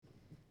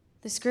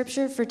The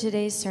scripture for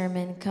today's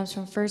sermon comes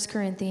from 1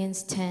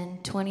 Corinthians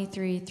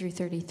 10:23 through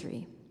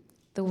 33.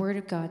 The word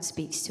of God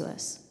speaks to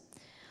us.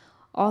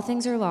 All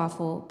things are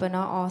lawful, but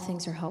not all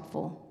things are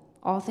helpful.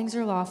 All things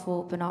are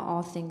lawful, but not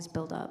all things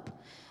build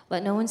up.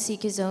 Let no one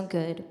seek his own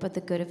good, but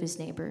the good of his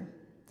neighbor.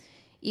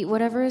 Eat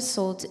whatever is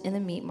sold in the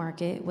meat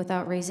market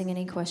without raising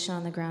any question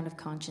on the ground of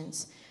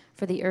conscience,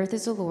 for the earth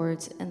is the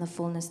Lord's and the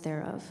fullness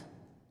thereof.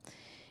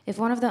 If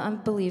one of the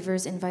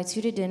unbelievers invites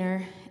you to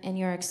dinner and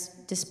you are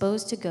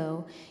disposed to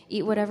go,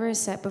 eat whatever is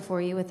set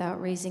before you without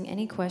raising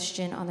any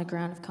question on the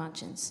ground of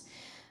conscience.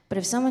 But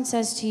if someone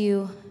says to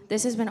you,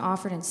 "This has been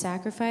offered in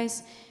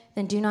sacrifice,"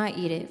 then do not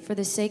eat it, for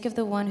the sake of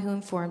the one who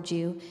informed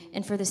you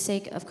and for the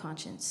sake of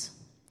conscience.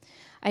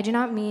 I do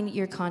not mean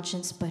your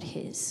conscience, but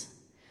his.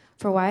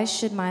 For why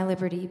should my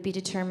liberty be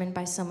determined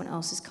by someone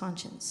else's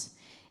conscience?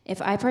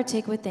 If I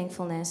partake with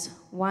thankfulness,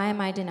 why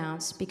am I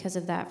denounced because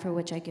of that for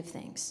which I give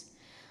thanks?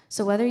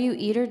 So whether you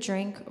eat or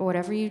drink or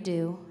whatever you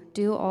do,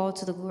 do all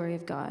to the glory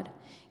of God.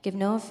 Give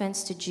no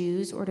offense to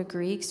Jews or to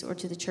Greeks or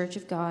to the church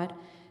of God,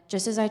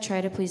 just as I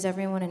try to please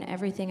everyone in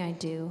everything I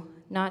do,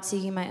 not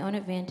seeking my own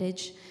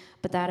advantage,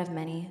 but that of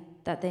many,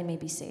 that they may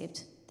be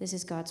saved. This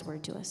is God's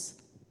word to us.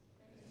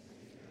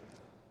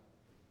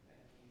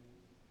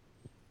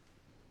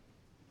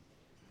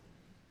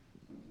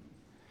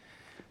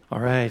 All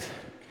right.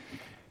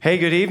 Hey,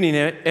 good evening,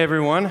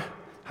 everyone.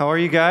 How are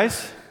you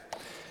guys?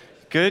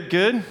 Good.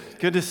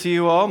 Good to see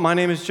you all. My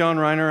name is John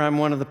Reiner. I'm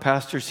one of the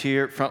pastors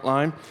here at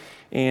Frontline,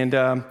 and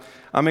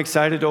I'm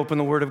excited to open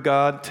the Word of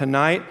God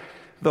tonight.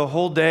 The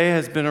whole day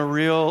has been a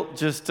real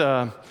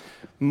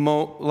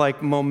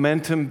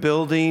momentum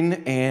building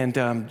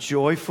and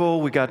joyful.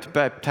 We got to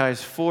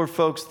baptize 4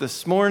 folks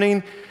this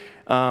morning.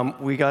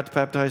 We got to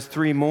baptize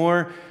 3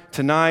 more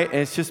tonight,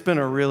 and it's just been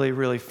a really,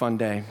 really fun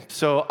day.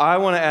 So I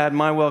want to add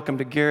my welcome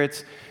to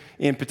Garrett's,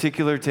 in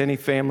particular to any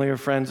family or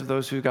friends of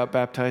those who got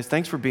baptized.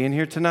 Thanks for being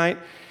here tonight.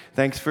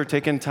 Thanks for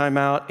taking time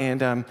out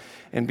and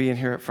being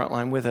here at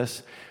Frontline with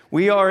us.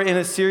 We are in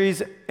a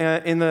series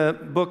in the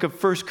book of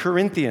 1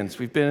 Corinthians.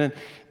 We've been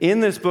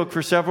in this book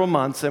for several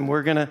months, and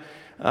we're going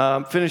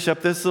to finish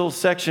up this little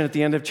section at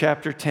the end of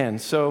chapter 10.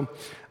 So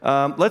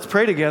let's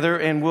pray together,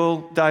 and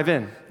we'll dive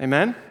in.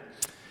 Amen?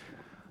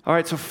 All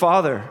right, so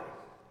Father,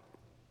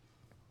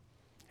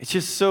 it's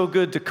just so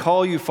good to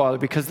call you Father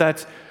because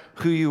that's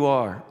who you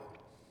are.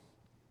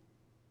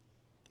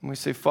 And we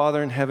say,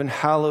 Father in heaven,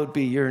 hallowed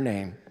be your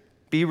name.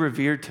 Be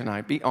revered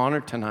tonight. Be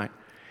honored tonight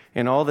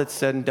in all that's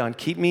said and done.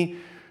 Keep me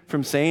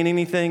from saying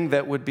anything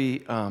that would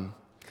be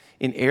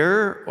in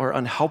error or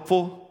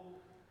unhelpful.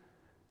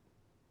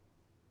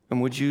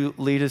 And would you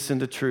lead us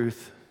into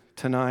truth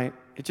tonight?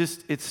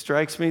 It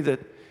strikes me that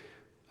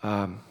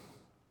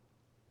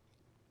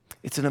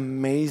it's an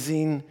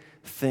amazing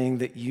thing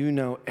that you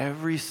know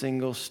every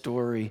single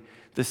story,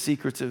 the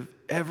secrets of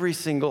every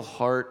single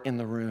heart in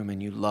the room,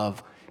 and you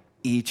love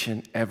each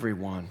and every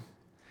one.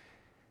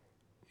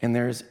 And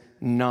there's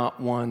not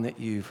one that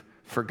you've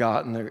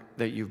forgotten,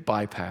 that you've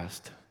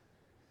bypassed.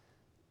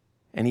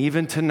 And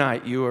even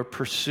tonight, you are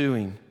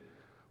pursuing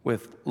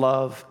with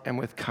love and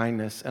with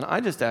kindness. And I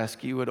just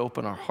ask you would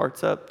open our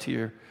hearts up to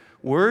your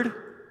word,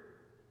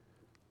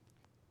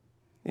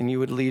 and you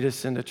would lead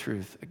us into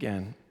truth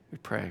again. We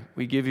pray.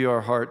 We give you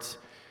our hearts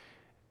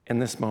in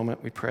this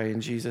moment. We pray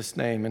in Jesus'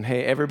 name. And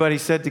hey, everybody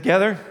said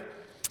together,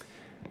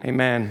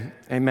 amen.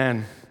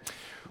 Amen.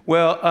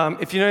 Well,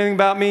 if you know anything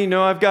about me, you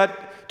know I've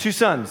got 2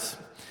 sons.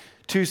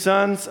 2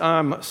 sons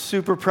I'm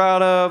super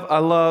proud of. I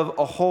love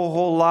a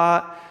whole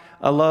lot.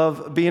 I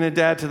love being a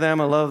dad to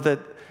them. I love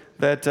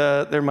that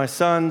they're my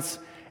sons.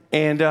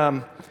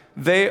 And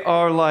they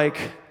are like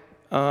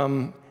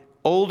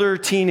older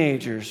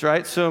teenagers,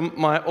 right? So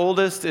my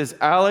oldest is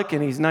Alec,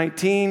 and he's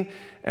 19.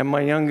 And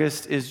my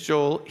youngest is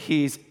Joel.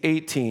 He's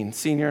 18,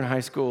 senior in high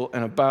school,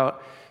 and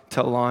about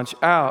to launch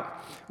out,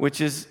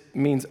 which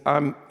means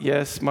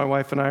my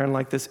wife and I are in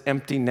like this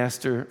empty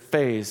nester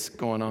phase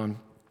going on.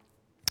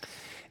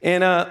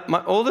 And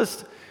my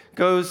oldest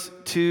goes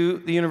to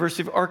the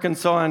University of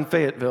Arkansas in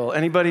Fayetteville.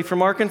 Anybody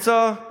from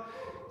Arkansas?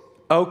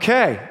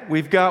 Okay,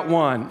 we've got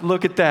one.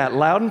 Look at that,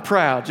 loud and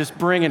proud, just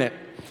bringing it.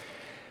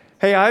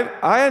 Hey,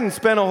 I hadn't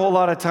spent a whole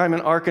lot of time in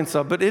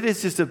Arkansas, but it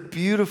is just a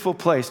beautiful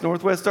place.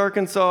 Northwest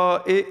Arkansas,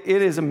 it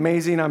is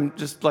amazing. I'm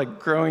just like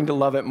growing to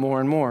love it more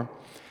and more.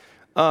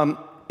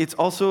 It's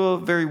also a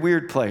very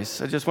weird place.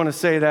 I just want to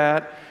say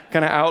that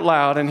kind of out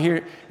loud. And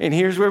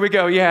here's where we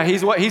go. Yeah,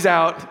 he's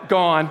out,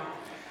 gone.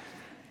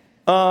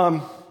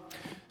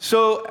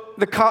 So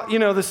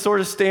the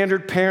sort of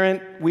standard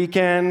parent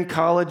weekend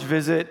college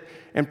visit,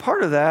 and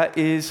part of that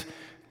is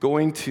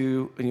going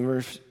to a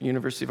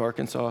University of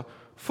Arkansas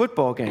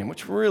football game,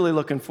 which we're really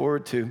looking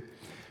forward to.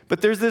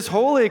 But there's this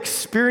whole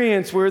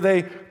experience where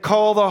they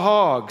call the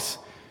Hogs.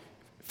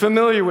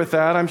 Familiar with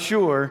that, I'm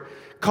sure.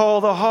 Call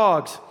the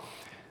Hogs.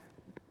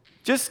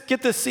 Just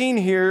get the scene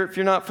here if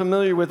you're not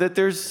familiar with it.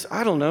 There's,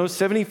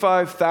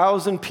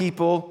 75,000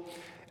 people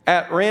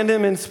at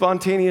random and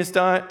spontaneous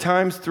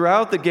times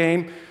throughout the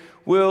game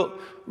will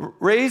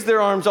raise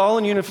their arms all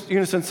in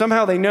unison.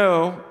 Somehow they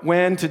know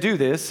when to do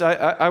this.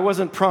 I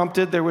wasn't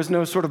prompted. There was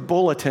no sort of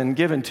bulletin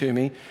given to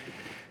me.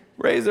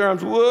 Raise their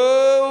arms.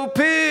 Whoa,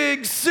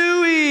 pig,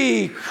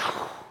 suey.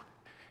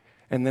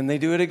 And then they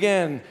do it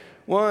again.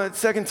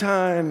 Second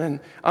time. And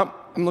I'm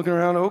looking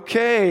around,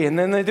 okay. And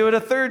then they do it a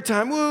third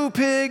time. Woo,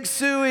 pig,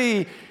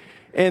 suey.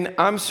 And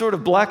I'm sort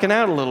of blacking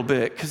out a little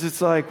bit because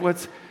it's like,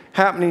 what's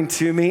happening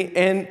to me?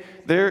 And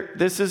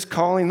this is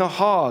calling the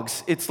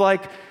hogs. It's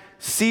like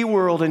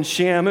SeaWorld and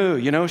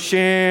Shamu,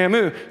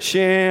 Shamu,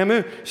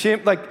 Shamu,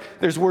 Shamu. Like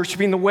there's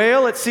worshiping the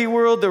whale at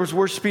SeaWorld. There was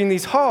worshiping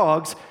these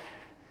hogs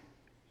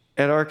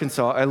at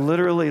Arkansas. I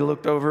literally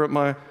looked over at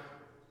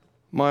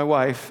my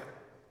wife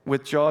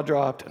with jaw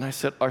dropped, and I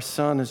said, our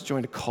son has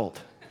joined a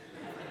cult.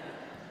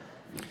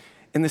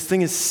 And this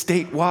thing is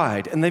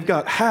statewide, and they've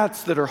got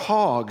hats that are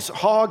hogs,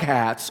 hog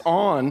hats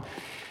on,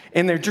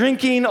 and they're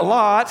drinking a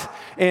lot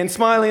and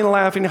smiling and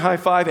laughing and high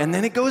five, and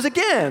then it goes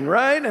again,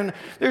 right? And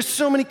there's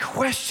so many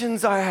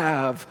questions I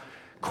have.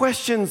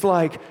 Questions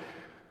like,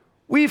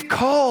 we've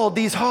called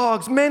these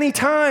hogs many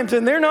times,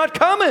 and they're not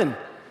coming.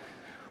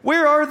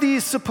 Where are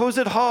these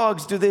supposed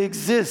hogs? Do they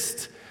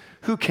exist?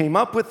 Who came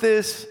up with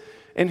this?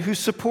 And who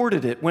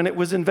supported it when it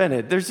was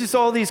invented? There's just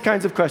all these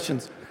kinds of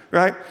questions,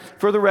 right?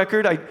 For the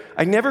record,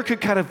 I never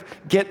could kind of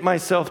get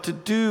myself to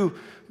do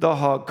the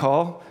hog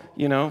call,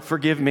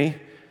 forgive me.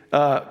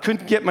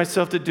 Couldn't get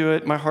myself to do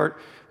it. My heart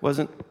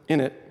wasn't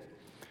in it,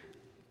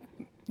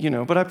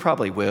 but I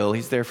probably will.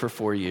 He's there for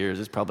 4 years.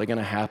 It's probably going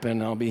to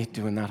happen. I'll be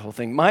doing that whole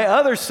thing. My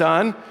other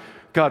son,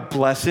 God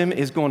bless him,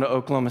 is going to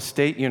Oklahoma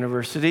State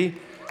University.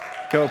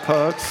 Go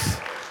Pokes.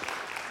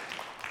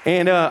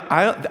 And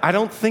I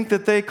don't think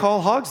that they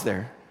call hogs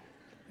there,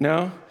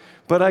 no.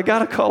 But I got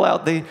to call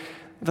out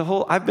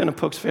I've been a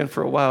Pokes fan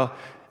for a while,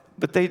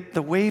 but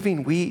the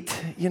waving wheat,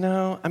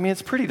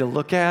 it's pretty to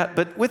look at.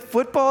 But with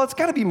football, it's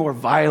got to be more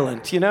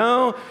violent, These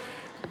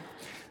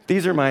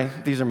are my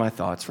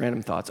thoughts,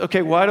 random thoughts.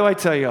 Okay, why do I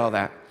tell you all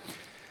that?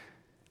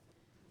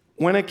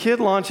 When a kid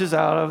launches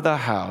out of the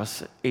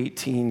house,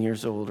 18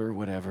 years old or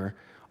whatever,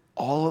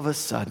 all of a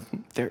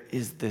sudden there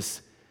is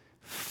this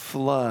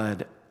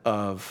flood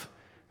of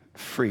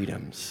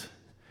freedoms.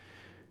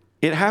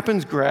 It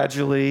happens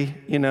gradually,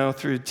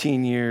 through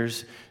teen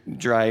years,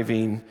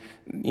 driving,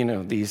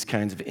 these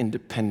kinds of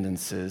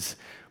independences.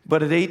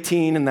 But at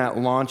 18, in that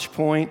launch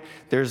point,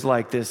 there's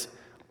like this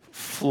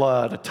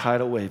flood, a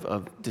tidal wave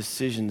of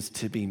decisions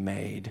to be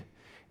made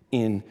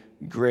in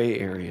gray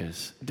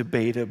areas,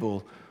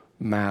 debatable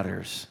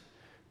matters,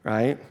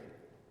 right?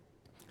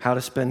 How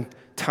to spend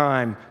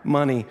time,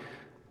 money,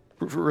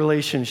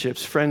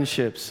 relationships,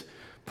 friendships,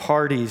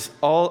 parties,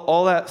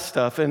 all that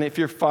stuff. And if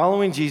you're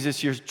following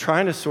Jesus, you're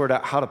trying to sort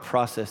out how to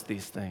process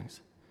these things.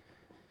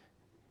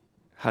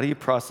 How do you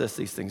process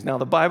these things? Now,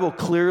 the Bible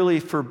clearly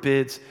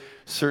forbids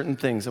certain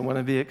things. I want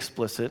to be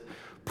explicit.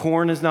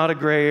 Porn is not a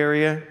gray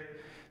area.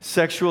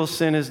 Sexual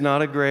sin is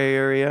not a gray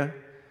area,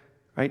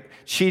 right?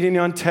 Cheating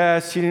on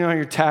tests, cheating on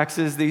your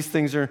taxes, these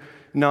things are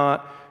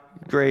not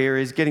gray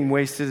areas. Getting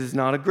wasted is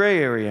not a gray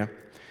area.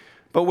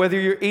 But whether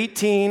you're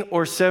 18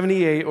 or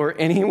 78 or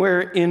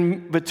anywhere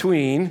in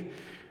between,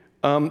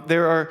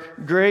 there are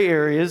gray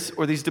areas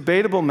or these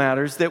debatable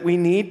matters that we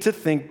need to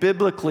think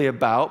biblically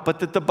about, but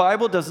that the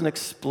Bible doesn't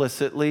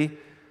explicitly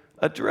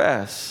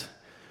address.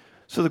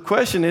 So the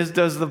question is,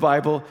 does the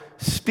Bible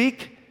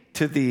speak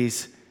to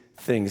these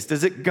things?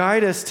 Does it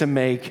guide us to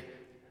make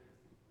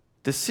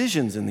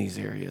decisions in these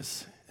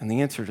areas? And the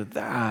answer to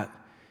that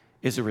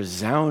is a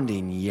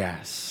resounding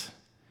yes.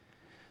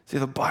 See,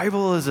 the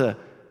Bible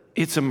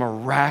it's a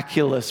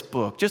miraculous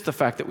book. Just the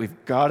fact that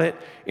we've got it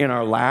in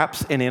our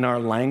laps and in our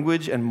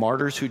language and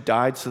martyrs who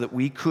died so that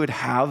we could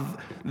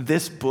have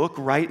this book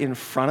right in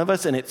front of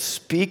us and it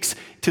speaks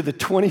to the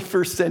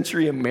 21st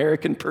century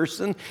American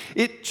person.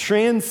 It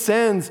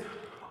transcends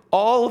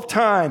all of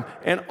time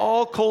and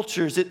all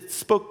cultures. It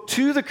spoke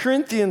to the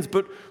Corinthians,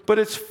 but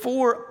it's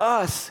for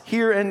us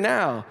here and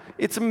now.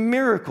 It's a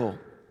miracle,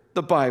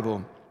 the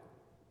Bible.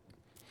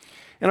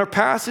 And our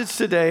passage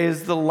today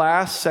is the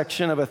last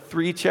section of a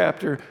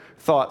 3-chapter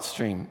thought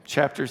stream,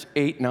 chapters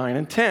 8, 9,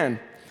 and 10.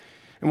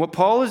 And what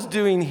Paul is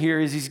doing here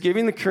is he's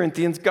giving the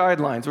Corinthians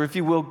guidelines, or if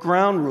you will,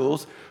 ground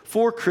rules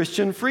for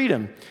Christian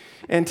freedom.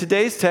 And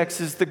today's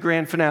text is the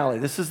grand finale.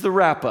 This is the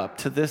wrap-up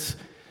to this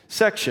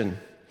section.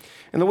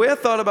 And the way I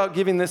thought about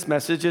giving this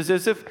message is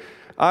as if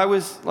I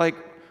was like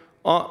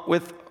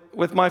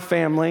with my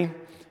family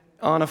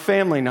on a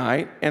family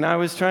night, and I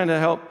was trying to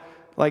help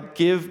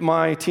give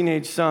my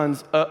teenage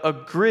sons a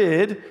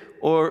grid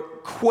or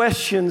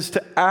questions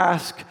to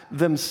ask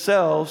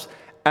themselves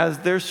as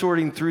they're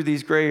sorting through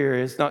these gray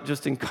areas, not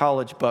just in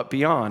college, but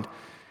beyond.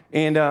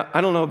 And I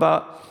don't know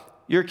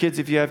about your kids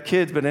if you have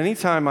kids, but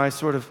anytime I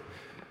sort of,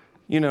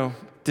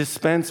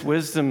 dispense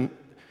wisdom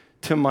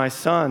to my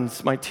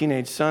sons, my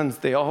teenage sons,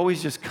 they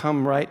always just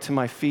come right to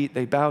my feet.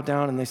 They bow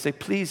down and they say,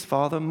 "Please,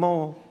 Father,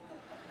 more.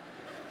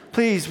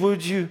 Please,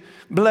 would you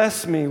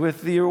bless me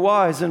with your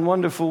wise and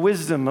wonderful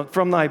wisdom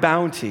from thy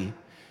bounty."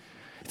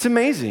 It's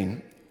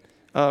amazing,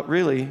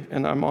 really,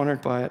 and I'm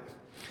honored by it.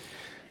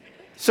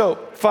 So,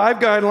 five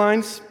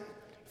guidelines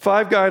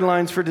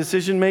for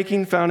decision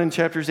making found in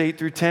chapters 8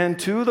 through 10.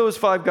 Two of those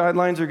five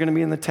guidelines are going to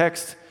be in the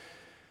text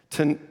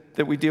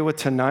that we deal with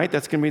tonight.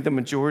 That's going to be the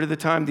majority of the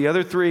time. The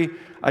other three,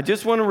 I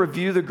just want to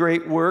review the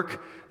great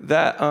work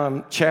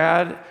that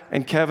Chad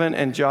and Kevin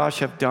and Josh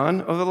have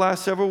done over the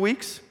last several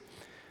weeks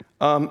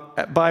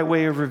by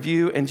way of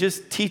review and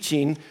just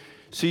teaching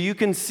so you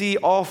can see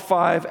all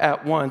five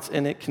at once,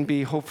 and it can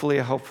be hopefully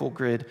a helpful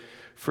grid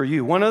for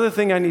you. One other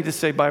thing I need to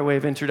say by way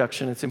of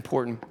introduction, it's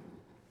important.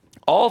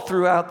 All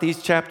throughout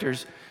these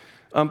chapters,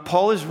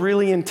 Paul is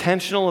really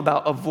intentional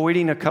about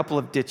avoiding a couple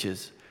of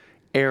ditches,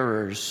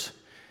 errors,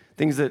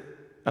 things that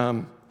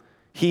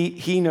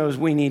he knows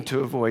we need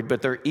to avoid,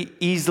 but they're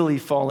easily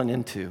fallen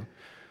into.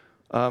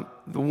 The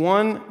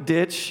one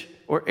ditch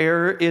or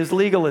error is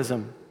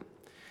legalism.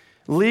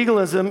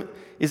 Legalism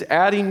is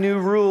adding new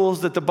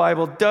rules that the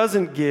Bible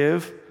doesn't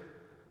give,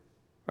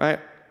 right?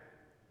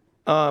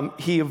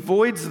 He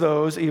avoids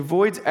those. He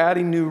avoids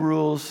adding new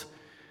rules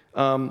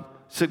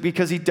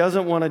because he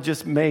doesn't want to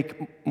just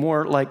make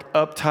more like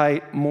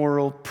uptight,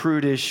 moral,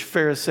 prudish,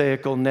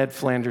 pharisaical Ned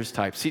Flanders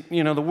types.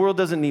 The world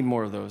doesn't need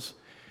more of those.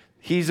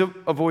 He's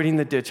avoiding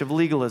the ditch of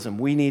legalism.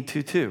 We need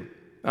to too,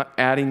 not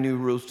adding new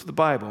rules to the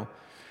Bible.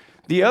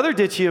 The other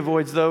ditch he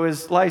avoids, though,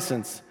 is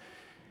license.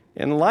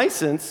 And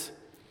license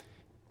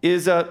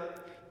is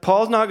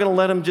Paul's not going to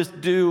let them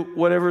just do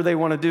whatever they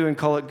want to do and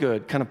call it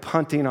good, kind of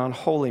punting on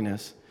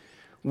holiness.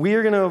 We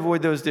are going to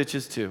avoid those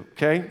ditches too,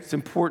 okay? It's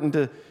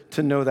important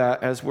to know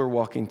that as we're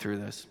walking through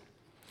this.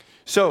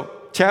 So,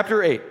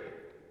 chapter 8,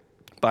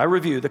 by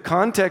review, the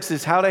context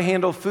is how to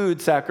handle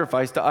food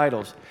sacrificed to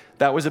idols.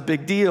 That was a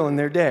big deal in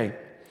their day.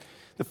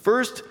 The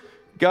first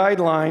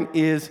guideline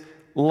is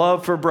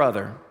love for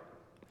brother,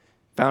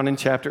 found in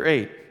chapter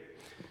 8.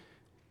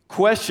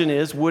 Question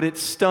is, would it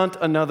stunt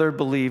another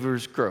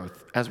believer's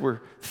growth? As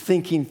we're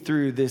thinking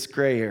through this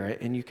gray area,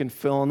 and you can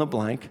fill in the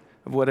blank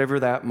of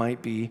whatever that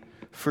might be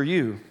for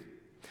you.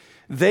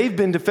 They've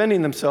been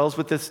defending themselves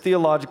with this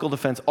theological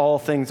defense. All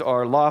things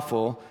are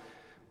lawful.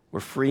 We're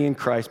free in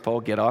Christ, Paul.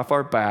 Get off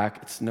our back.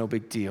 It's no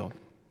big deal.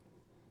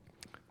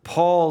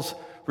 Paul's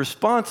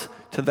response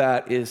to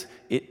that is,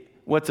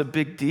 what's a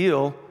big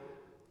deal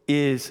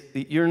is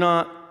that you're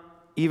not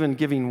even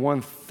giving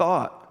one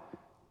thought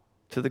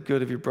to the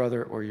good of your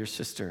brother or your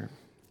sister.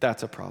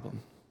 That's a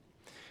problem.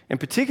 And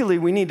particularly,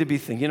 we need to be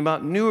thinking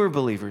about newer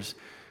believers.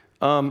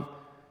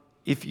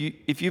 If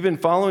you've been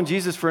following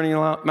Jesus for any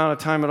amount of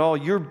time at all,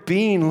 you're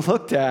being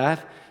looked at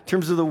in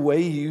terms of the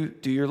way you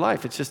do your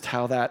life. It's just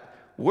how that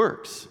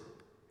works.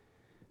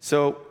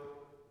 So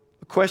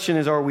the question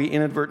is, are we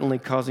inadvertently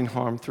causing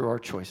harm through our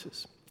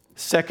choices?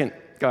 Second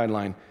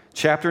guideline,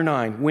 chapter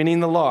 9, winning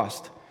the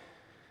lost.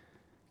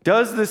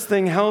 Does this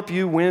thing help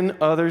you win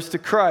others to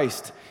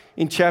Christ?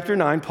 In chapter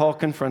 9, Paul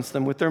confronts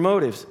them with their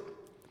motives.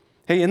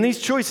 Hey, in these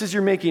choices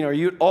you're making, are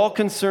you at all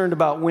concerned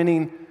about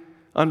winning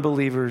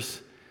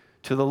unbelievers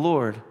to the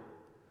Lord?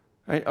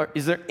 Right?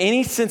 Is there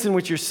any sense in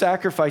which you're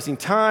sacrificing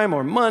time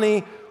or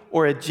money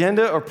or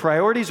agenda or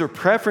priorities or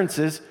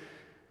preferences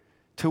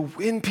to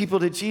win people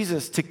to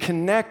Jesus, to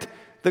connect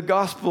the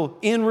gospel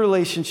in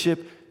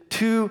relationship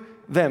to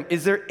them?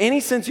 Is there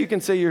any sense you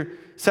can say you're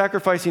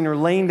sacrificing or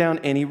laying down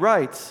any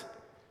rights?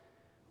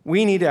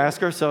 We need to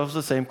ask ourselves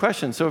the same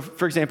question. So,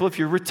 for example, if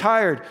you're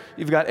retired,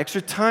 you've got extra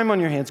time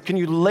on your hands, can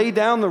you lay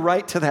down the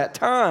right to that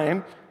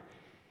time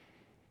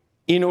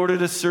in order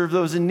to serve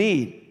those in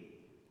need?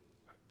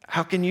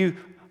 How can you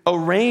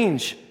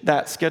arrange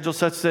that schedule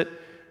such that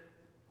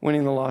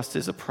winning the lost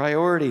is a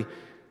priority?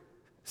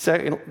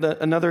 Second,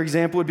 another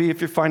example would be if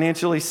you're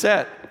financially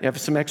set, you have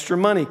some extra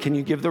money. Can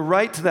you give the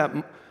right to that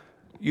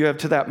you have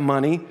to that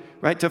money,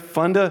 right, to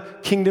fund a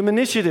kingdom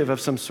initiative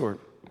of some sort?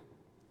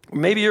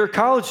 Maybe you're a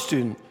college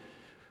student,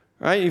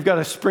 right? You've got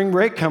a spring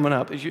break coming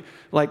up.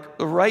 Like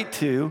the right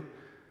to,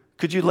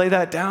 could you lay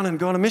that down and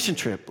go on a mission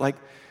trip? Like,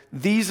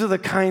 these are the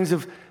kinds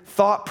of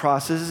thought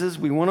processes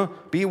we want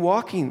to be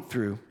walking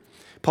through.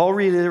 Paul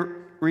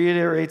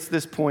reiterates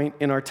this point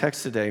in our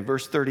text today,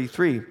 verse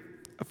 33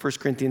 of 1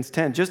 Corinthians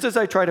 10. Just as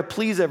I try to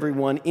please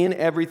everyone in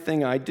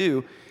everything I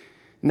do,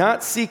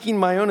 not seeking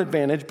my own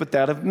advantage, but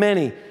that of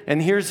many.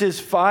 And here's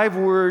his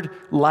 5-word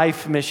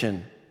life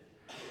mission: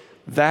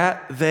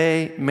 that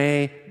they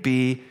may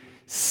be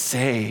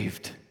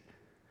saved.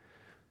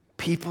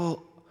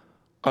 People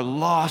are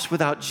lost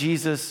without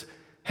Jesus,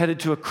 headed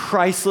to a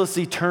Christless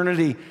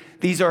eternity.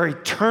 These are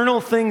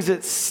eternal things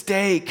at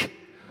stake.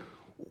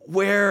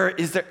 Where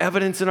is there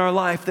evidence in our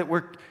life that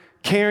we're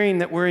caring,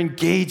 that we're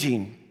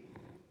engaging?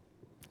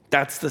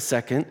 That's the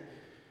second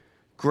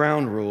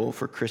ground rule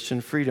for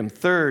Christian freedom.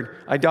 Third,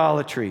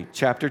 idolatry,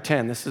 chapter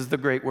 10. This is the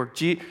great work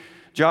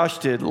Josh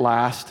did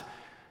last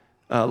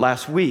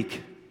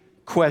week.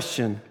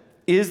 Question: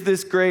 is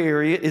this gray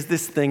area, is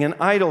this thing an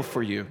idol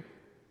for you?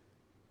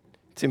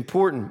 It's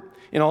important.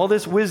 In all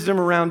this wisdom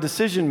around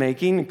decision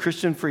making and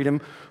Christian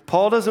freedom,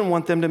 Paul doesn't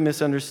want them to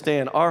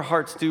misunderstand. Our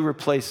hearts do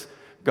replace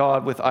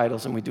God with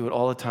idols, and we do it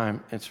all the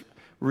time. It's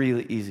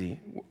really easy.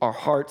 Our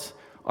hearts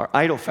are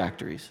idol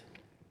factories.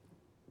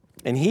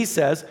 And he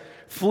says,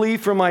 Flee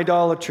from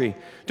idolatry.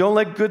 Don't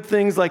let good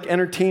things like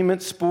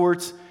entertainment,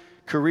 sports,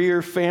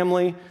 career,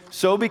 family,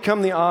 so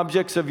become the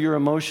objects of your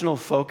emotional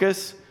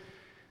focus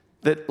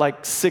that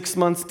like 6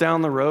 months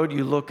down the road,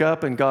 you look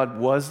up and God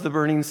was the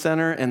burning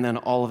center, and then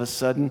all of a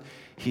sudden,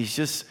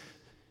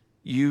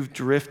 you've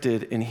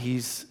drifted and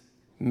he's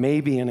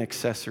maybe an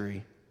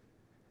accessory,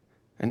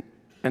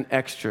 an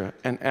extra,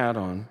 an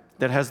add-on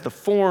that has the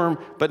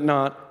form but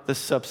not the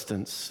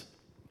substance.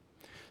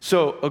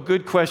 So a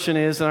good question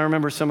is, and I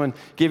remember someone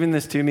giving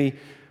this to me,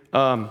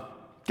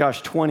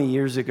 20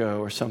 years ago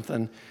or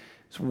something.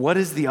 So what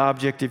is the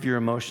object of your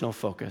emotional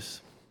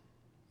focus?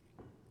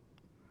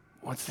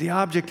 What's the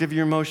object of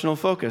your emotional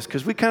focus?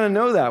 Because we kind of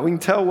know that. We can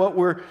tell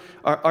what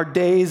our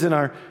days and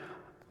our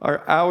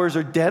hours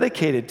are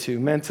dedicated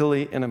to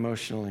mentally and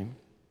emotionally.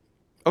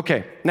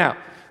 Okay, now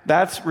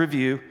that's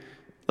review.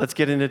 Let's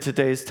get into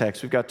today's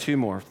text. We've got two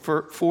more.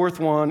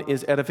 Fourth one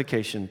is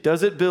edification.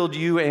 Does it build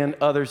you and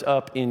others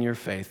up in your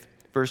faith?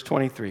 Verse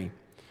 23.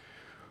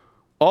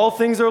 All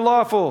things are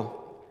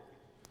lawful,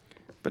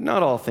 but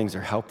not all things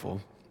are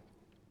helpful.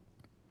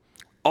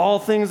 All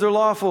things are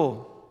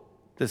lawful.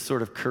 This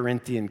sort of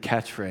Corinthian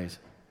catchphrase.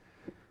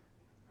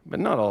 But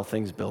not all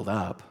things build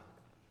up.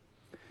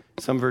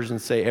 Some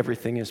versions say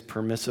everything is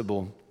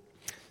permissible.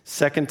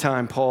 Second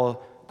time Paul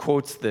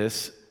quotes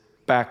this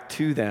back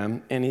to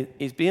them, and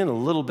he's being a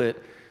little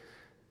bit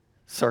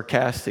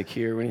sarcastic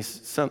here when he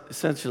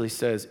essentially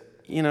says,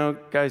 you know,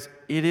 guys,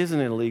 it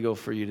isn't illegal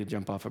for you to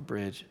jump off a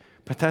bridge,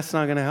 but that's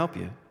not going to help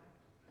you.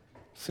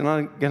 It's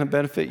not going to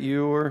benefit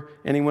you or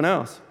anyone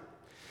else.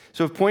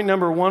 So if point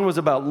number one was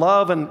about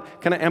love and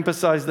kind of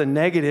emphasize the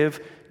negative,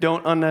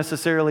 don't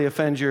unnecessarily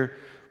offend your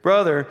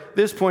brother,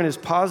 this point is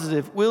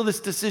positive. Will this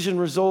decision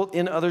result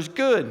in others'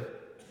 good?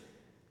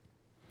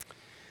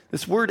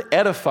 This word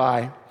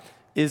edify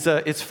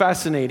it's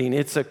fascinating.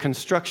 It's a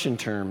construction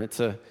term.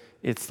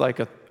 It's like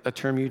a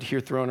term you'd hear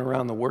thrown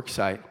around the work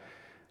site.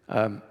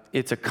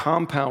 It's a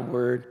compound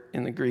word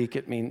in the Greek.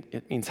 It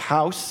means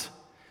house,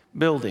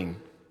 building.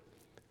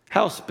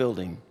 House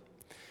building.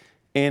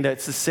 And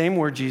it's the same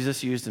word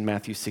Jesus used in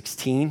Matthew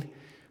 16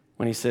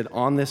 when he said,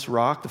 on this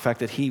rock, the fact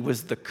that he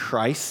was the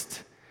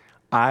Christ,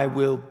 I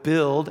will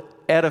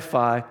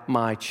edify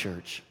my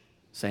church.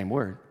 Same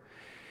word.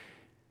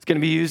 It's going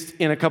to be used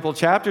in a couple of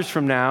chapters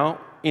from now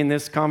in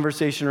this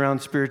conversation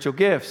around spiritual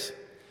gifts.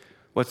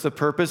 What's the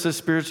purpose of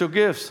spiritual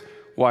gifts?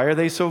 Why are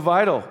they so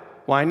vital?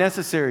 Why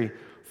necessary?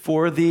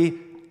 For the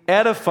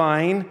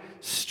edifying,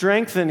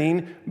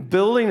 strengthening,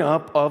 building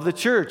up of the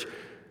church.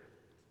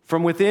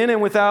 From within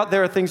and without,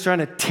 there are things trying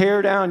to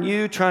tear down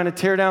you, trying to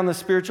tear down the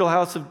spiritual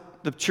house of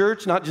the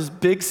church, not just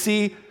big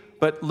C,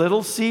 but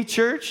little c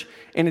church.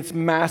 And it's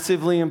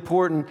massively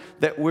important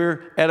that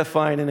we're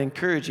edifying and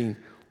encouraging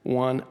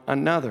one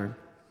another.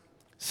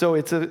 So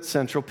it's a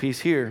central piece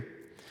here.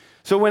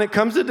 So when it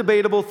comes to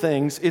debatable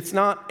things, it's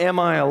not am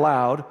I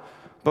allowed,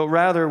 but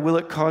rather will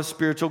it cause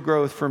spiritual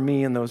growth for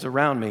me and those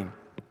around me?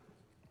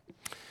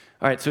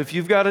 All right, so if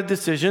you've got a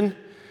decision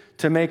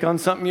to make on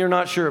something you're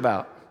not sure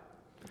about,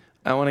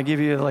 I want to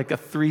give you like a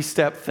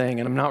 3-step thing,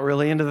 and I'm not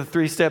really into the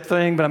 3-step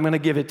thing, but I'm going to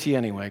give it to you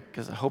anyway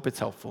because I hope it's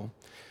helpful.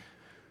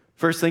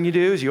 First thing you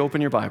do is you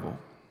open your Bible.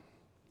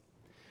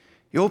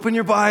 You open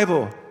your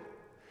Bible.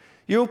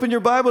 You open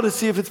your Bible to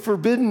see if it's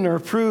forbidden or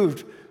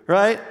approved,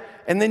 right?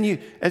 And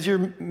then as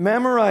you're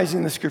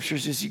memorizing the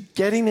scriptures, as you're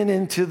getting it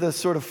into the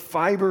sort of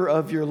fiber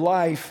of your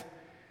life,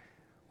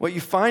 what you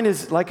find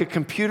is like a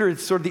computer,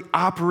 it's sort of the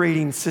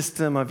operating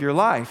system of your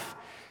life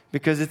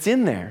because it's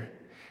in there.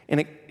 And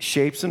it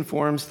shapes and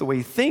forms the way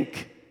you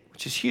think,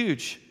 which is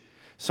huge.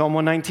 Psalm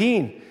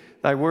 119,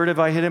 thy word have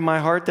I hid in my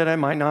heart that I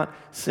might not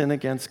sin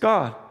against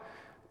God.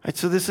 Right,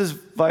 so this is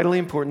vitally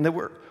important that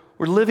we're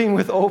living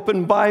with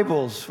open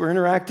Bibles. We're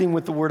interacting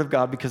with the word of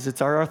God because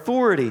it's our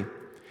authority.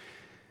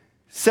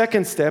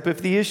 Second step,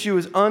 if the issue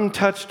is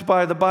untouched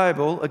by the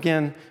Bible,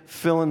 again,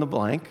 fill in the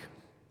blank,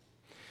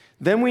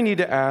 then we need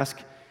to ask,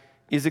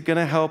 is it going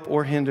to help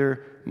or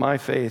hinder my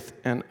faith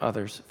and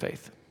others'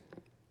 faith?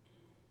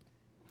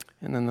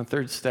 And then the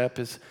third step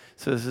is,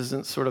 so this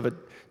isn't sort of a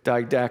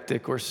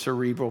didactic or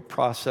cerebral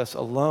process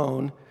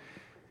alone.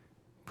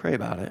 Pray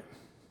about it.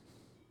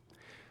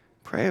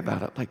 Pray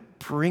about it. Like,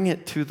 bring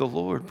it to the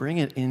Lord. Bring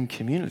it in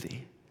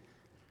community.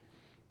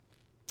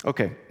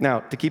 Okay,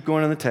 now, to keep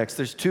going in the text,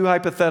 there's 2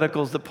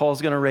 hypotheticals that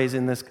Paul's going to raise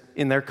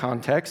in their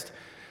context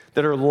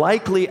that are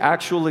likely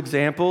actual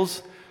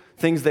examples,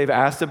 things they've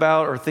asked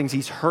about or things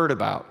he's heard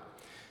about.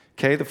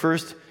 Okay, the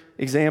first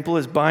example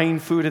is buying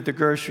food at the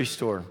grocery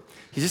store.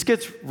 He just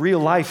gets real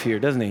life here,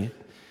 doesn't he?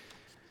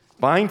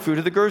 Buying food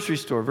at the grocery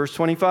store. Verse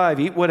 25,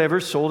 eat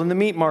whatever's sold in the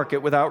meat market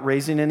without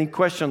raising any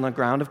question on the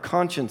ground of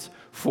conscience,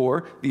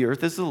 for the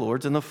earth is the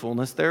Lord's and the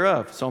fullness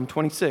thereof. Psalm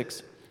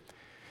 26.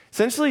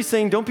 Essentially he's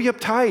saying, don't be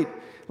uptight.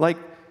 Like,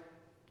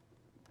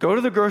 go to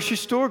the grocery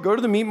store, go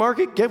to the meat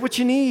market, get what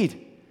you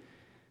need.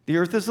 The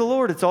earth is the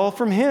Lord. It's all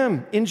from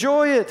him.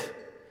 Enjoy it.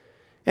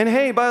 And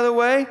hey, by the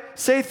way,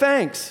 say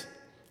thanks.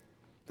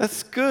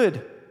 That's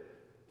good.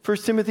 1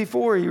 Timothy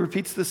 4, he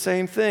repeats the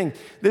same thing.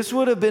 This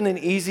would have been an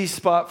easy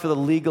spot for the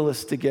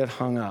legalists to get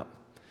hung up.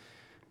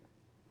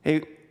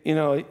 Hey,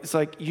 it's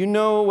like,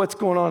 what's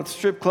going on at the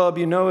strip club,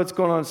 what's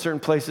going on in certain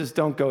places,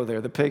 don't go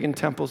there. The pagan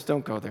temples,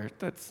 don't go there.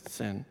 That's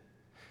sin.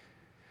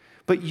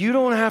 But you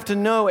don't have to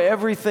know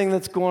everything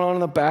that's going on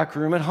in the back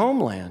room at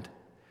Homeland.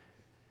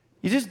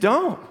 You just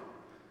don't.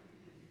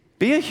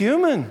 Be a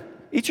human.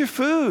 Eat your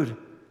food.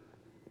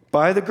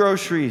 Buy the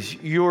groceries.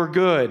 You're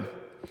good.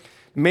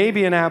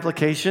 Maybe an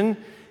application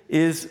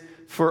is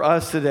for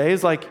us today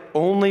is like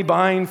only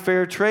buying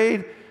fair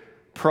trade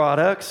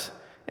products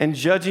and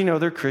judging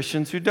other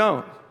Christians who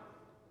don't.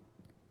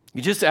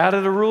 You just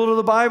added a rule to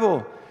the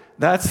Bible.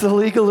 That's the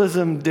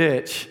legalism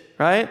ditch,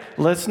 right?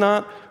 Let's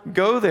not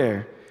go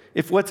there.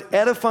 If what's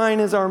edifying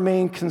is our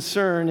main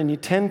concern and you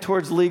tend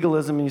towards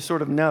legalism and you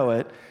sort of know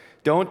it,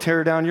 don't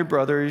tear down your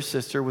brother or your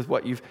sister with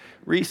what you've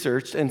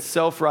researched and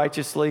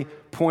self-righteously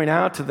point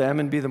out to them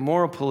and be the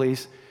moral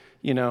police,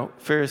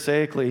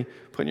 pharisaically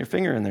putting your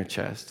finger in their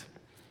chest.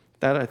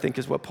 That, I think,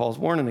 is what Paul's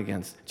warning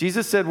against.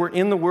 Jesus said we're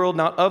in the world,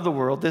 not of the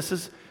world. This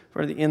is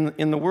for the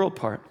in the world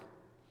part,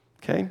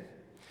 okay?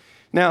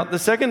 Now, the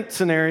second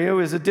scenario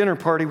is a dinner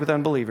party with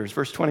unbelievers.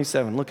 Verse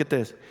 27, look at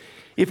this.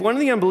 If one of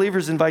the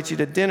unbelievers invites you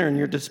to dinner and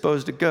you're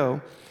disposed to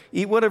go,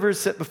 eat whatever is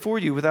set before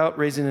you without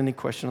raising any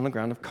question on the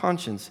ground of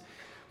conscience.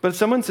 But if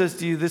someone says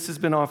to you, this has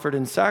been offered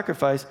in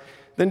sacrifice,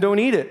 then don't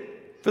eat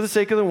it for the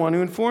sake of the one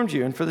who informed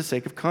you and for the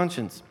sake of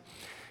conscience.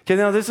 Okay,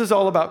 now this is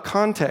all about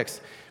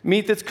context.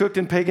 Meat that's cooked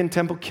in pagan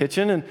temple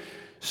kitchen and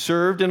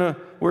served in a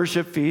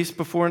worship feast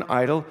before an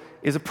idol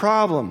is a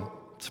problem.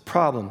 It's a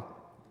problem.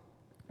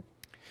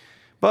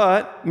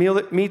 But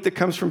meat that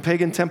comes from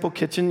pagan temple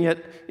kitchen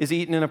yet is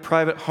eaten in a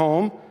private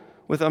home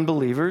with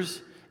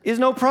unbelievers is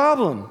no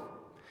problem.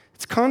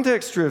 It's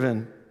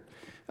context-driven.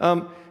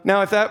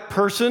 Now, if that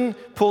person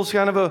pulls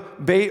kind of a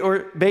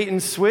bait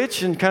and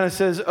switch and kind of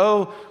says,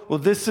 oh, well,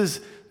 this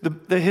is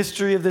the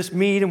history of this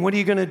meat, and what are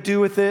you going to do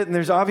with it? And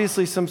there's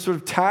obviously some sort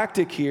of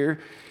tactic here,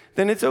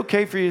 then it's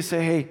okay for you to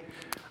say, hey,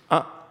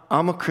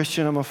 I'm a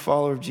Christian, I'm a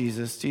follower of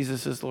Jesus.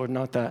 Jesus is Lord,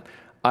 not that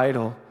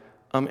idol.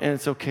 And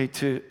it's okay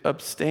to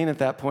abstain at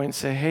that point and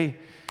say, hey,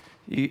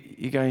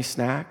 you got any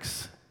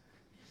snacks?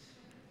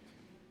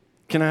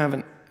 Can I have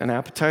an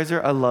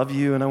appetizer? I love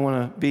you and I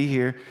want to be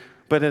here.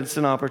 But it's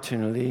an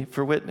opportunity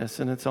for witness,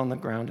 and it's on the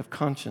ground of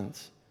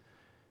conscience.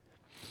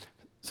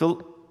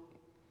 So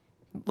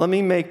let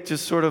me make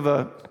just sort of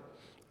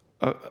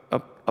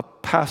a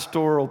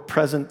pastoral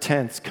present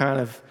tense kind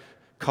of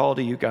call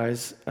to you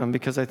guys,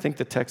 because I think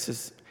the text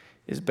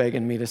is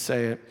begging me to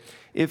say it.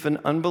 If an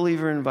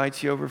unbeliever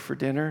invites you over for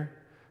dinner,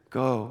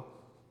 go.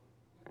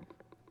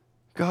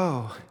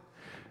 Go.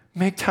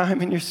 Make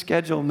time in your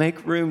schedule.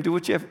 Make room. Do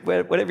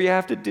whatever you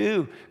have to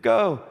do.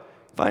 Go.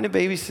 Find a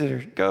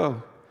babysitter.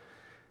 Go.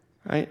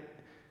 Right?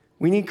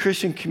 We need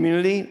Christian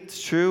community.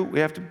 It's true. We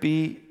have to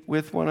be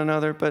with one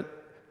another,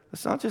 but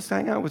let's not just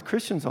hang out with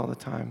Christians all the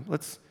time.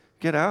 Let's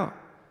get out.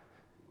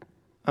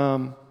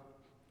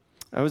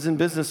 I was in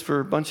business for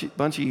a bunch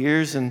of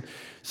years, and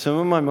some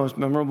of my most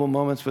memorable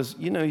moments was,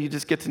 you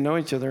just get to know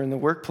each other in the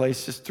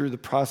workplace just through the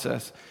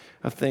process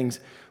of things.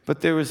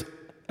 But there was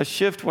a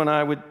shift when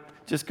I would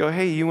just go,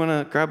 hey, you want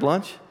to grab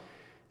lunch?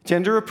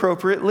 Gender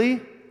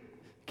appropriately.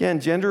 Again,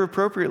 gender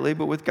appropriately,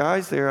 but with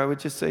guys there, I would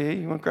just say, hey,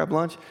 you want to grab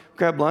lunch?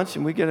 Grab lunch,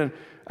 and we get an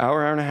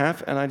hour and a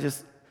half, and I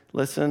just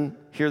listen,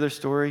 hear their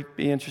story,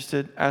 be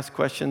interested, ask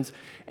questions,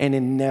 and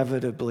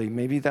inevitably,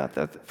 maybe not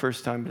that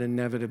first time, but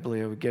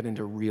inevitably I would get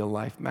into real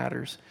life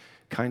matters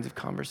kinds of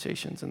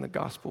conversations, and the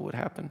gospel would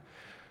happen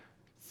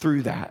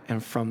through that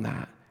and from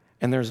that.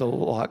 And there's a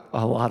lot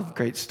of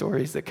great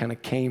stories that kind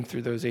of came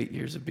through those 8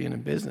 years of being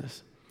in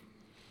business.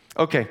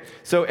 Okay,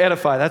 so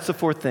edify, that's the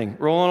fourth thing.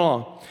 Rolling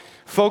along.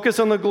 Focus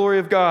on the glory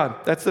of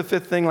God. That's the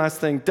fifth thing, last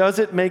thing. Does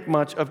it make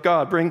much of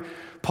God?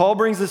 Paul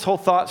brings this whole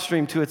thought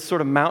stream to its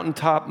sort of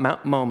mountaintop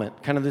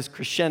moment, kind of this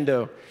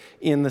crescendo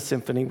in the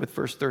symphony with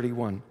verse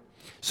 31.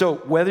 So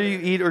whether you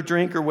eat or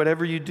drink or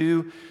whatever you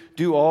do,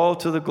 do all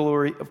to the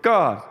glory of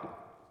God.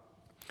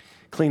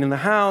 Cleaning the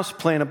house,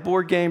 playing a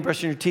board game,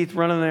 brushing your teeth,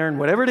 running an errand,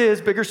 whatever it is,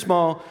 big or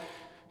small,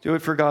 do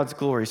it for God's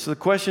glory. So the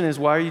question is,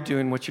 why are you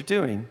doing what you're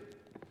doing?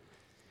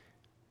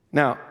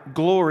 Now,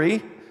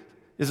 glory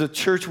is a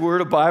church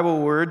word, a Bible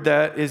word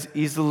that is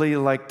easily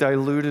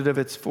diluted of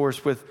its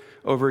force with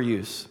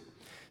overuse.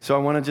 So I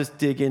want to just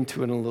dig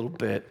into it a little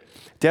bit.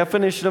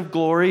 Definition of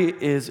glory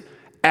is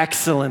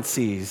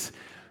excellencies,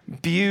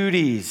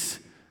 beauties,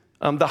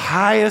 the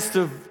highest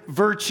of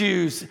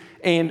virtues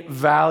and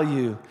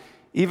value,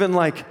 even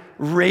like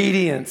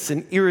radiance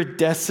and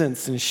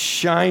iridescence and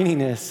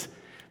shininess,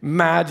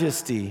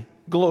 majesty,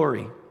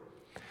 glory.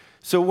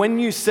 So when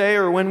you say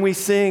or when we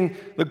sing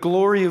the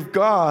glory of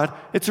God,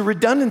 it's a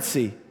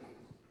redundancy.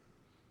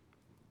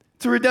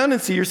 It's a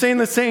redundancy. You're saying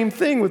the same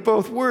thing with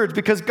both words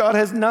because God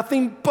has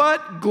nothing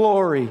but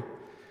glory,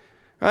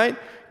 right?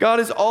 God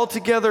is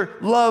altogether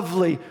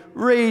lovely,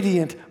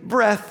 radiant,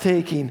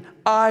 breathtaking,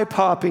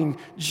 eye-popping,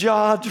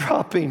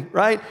 jaw-dropping,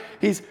 right?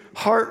 He's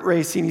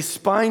heart-racing, he's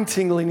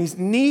spine-tingling, he's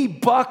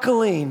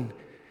knee-buckling.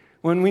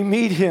 when we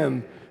meet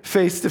him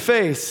face to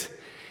face.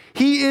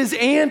 He is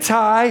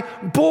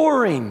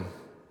anti-boring.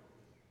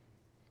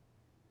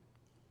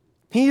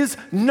 He is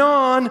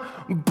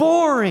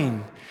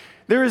non-boring.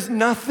 There is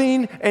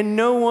nothing and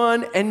no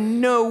one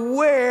and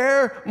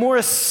nowhere more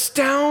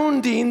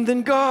astounding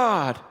than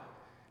God.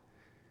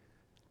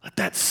 Let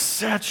that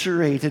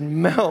saturate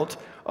and melt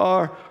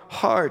our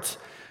hearts.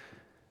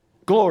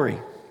 Glory,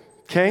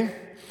 okay?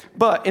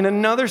 But in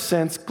another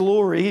sense,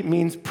 glory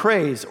means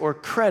praise or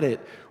credit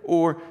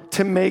or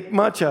to make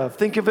much of.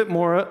 Think of it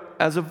more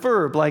as a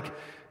verb, like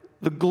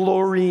the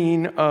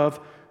glorying of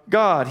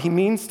God. He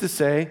means to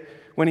say,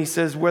 when he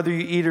says, whether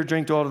you eat or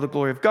drink to all to the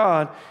glory of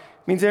God,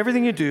 it means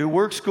everything you do,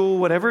 work, school,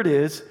 whatever it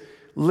is,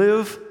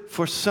 live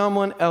for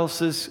someone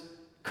else's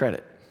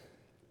credit,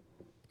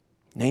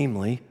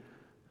 namely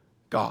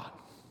God.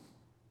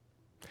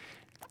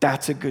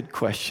 That's a good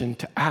question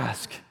to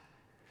ask.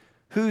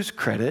 Whose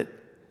credit,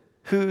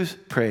 whose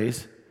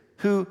praise,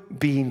 who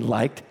being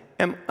liked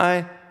am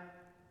I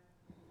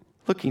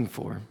looking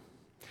for?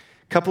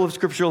 A couple of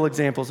scriptural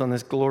examples on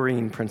this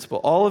glorying principle.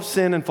 All have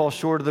sinned and fall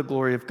short of the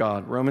glory of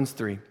God. Romans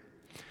 3.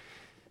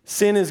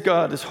 Sin is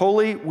God is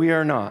holy, we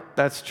are not.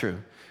 That's true.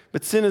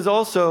 But sin is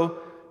also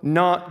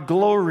not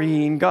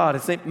glorying God.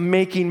 It's not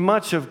making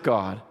much of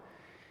God.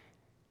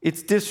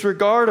 It's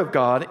disregard of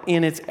God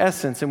in its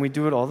essence, and we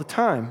do it all the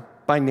time,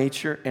 by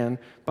nature and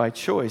by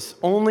choice.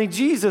 Only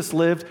Jesus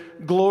lived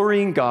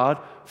glorying God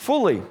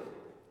fully.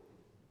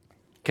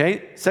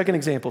 Okay, second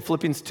example,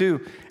 Philippians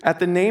 2. At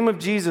the name of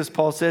Jesus,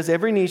 Paul says,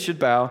 every knee should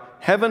bow,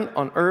 heaven,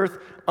 on earth,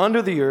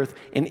 under the earth,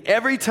 and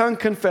every tongue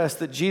confess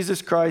that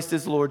Jesus Christ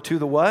is Lord to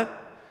the what?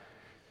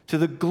 To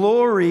the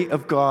glory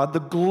of God, the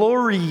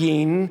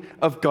glorying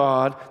of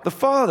God the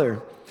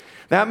Father.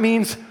 That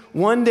means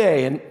one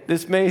day, and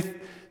this may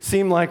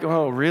seem like,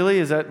 oh, really?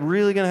 Is that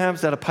really going to happen?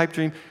 Is that a pipe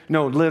dream?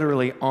 No,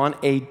 literally, on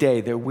a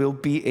day, there will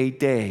be a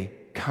day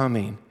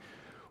coming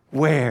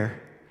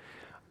where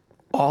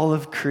all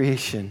of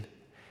creation,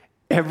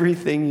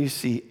 everything you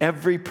see,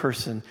 every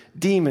person,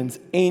 demons,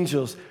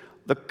 angels,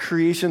 the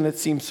creation that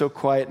seems so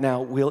quiet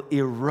now will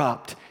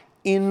erupt,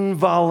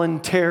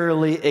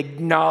 involuntarily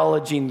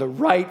acknowledging the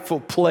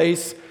rightful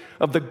place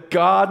of the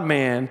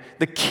God-man,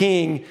 the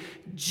King,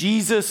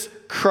 Jesus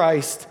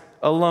Christ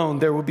alone.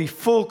 There will be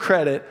full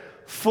credit,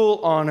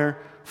 full honor,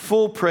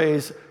 full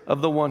praise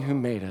of the one who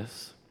made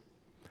us.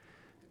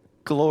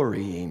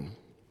 Glorying.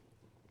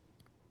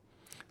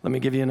 Let me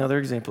give you another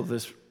example of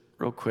this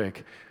real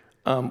quick.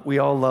 We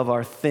all love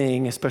our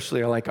thing,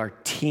 especially our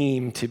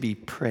team, to be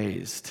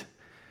praised.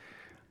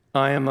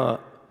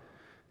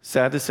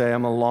 Sad to say,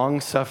 I'm a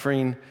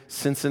long-suffering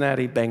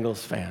Cincinnati Bengals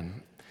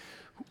fan,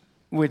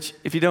 which,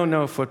 if you don't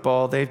know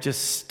football, they've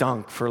just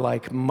stunk for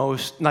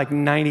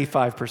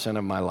 95%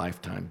 of my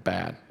lifetime.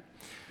 Bad.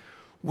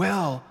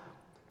 Well,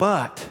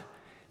 but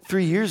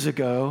 3 years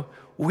ago,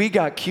 we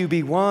got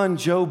QB1,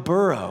 Joe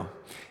Burrow.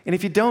 And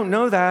if you don't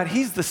know that,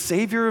 he's the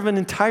savior of an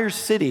entire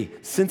city,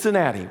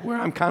 Cincinnati, where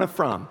I'm kind of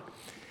from.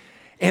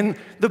 And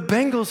the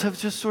Bengals have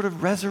just sort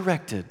of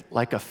resurrected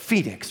like a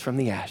phoenix from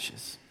the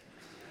ashes.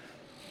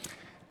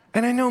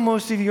 And I know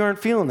most of you aren't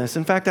feeling this.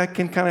 In fact, I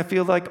can kind of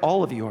feel like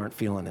all of you aren't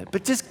feeling it.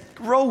 But just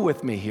roll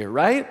with me here,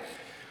 right?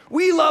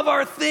 We love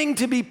our thing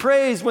to be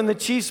praised. When the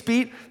Chiefs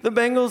beat the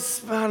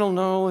Bengals, I don't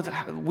know,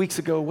 weeks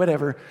ago,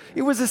 whatever.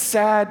 It was a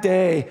sad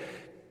day.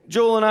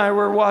 Joel and I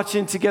were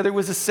watching together. It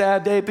was a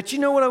sad day. But you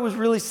know what I was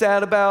really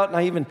sad about?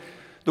 And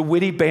the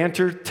witty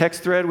banter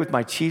text thread with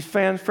my Chiefs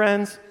fan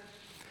friends.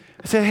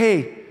 I said,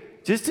 hey,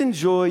 just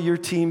enjoy your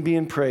team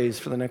being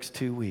praised for the next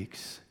 2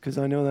 weeks. Because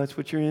I know that's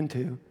what you're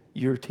into.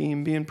 Your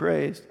team being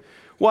praised.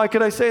 Why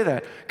could I say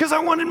that? Because I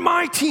wanted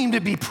my team to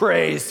be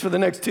praised for the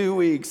next 2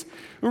 weeks.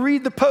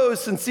 Read the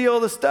posts and see all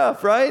the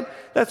stuff, right?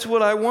 That's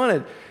what I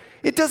wanted.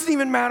 It doesn't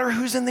even matter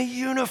who's in the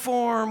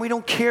uniform. We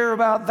don't care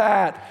about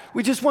that.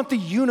 We just want the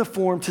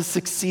uniform to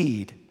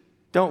succeed,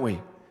 don't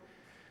we?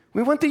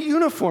 We want the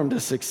uniform to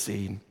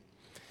succeed.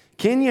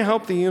 Can you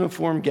help the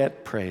uniform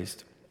get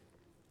praised?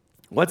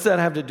 What's that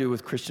have to do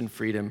with Christian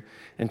freedom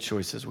and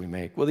choices we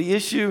make? Well, the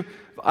issue of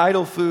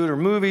idle food or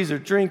movies or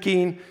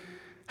drinking,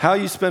 how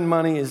you spend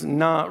money is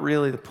not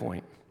really the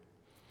point.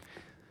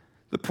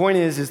 The point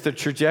is the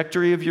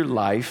trajectory of your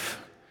life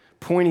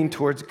pointing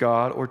towards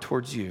God or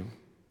towards you?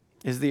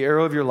 Is the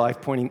arrow of your life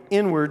pointing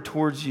inward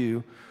towards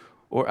you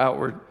or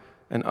outward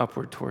and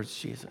upward towards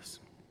Jesus?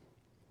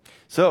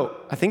 So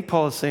I think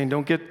Paul is saying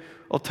don't get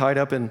all tied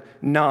up in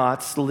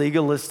knots,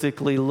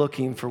 legalistically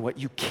looking for what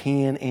you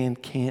can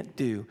and can't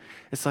do.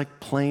 It's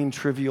like playing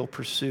Trivial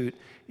Pursuit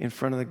in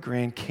front of the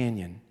Grand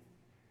Canyon.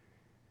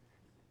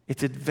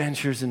 It's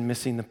adventures in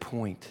missing the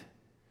point.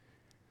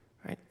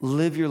 Right?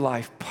 Live your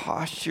life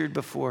postured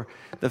before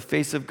the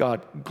face of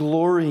God,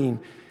 glorying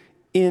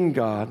in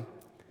God,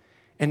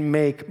 and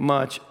make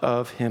much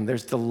of Him.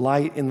 There's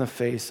delight in the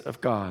face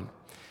of God.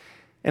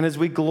 And as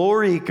we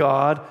glory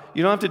God,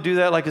 you don't have to do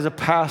that like as a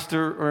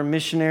pastor or a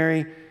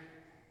missionary.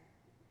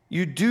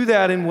 You do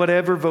that in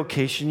whatever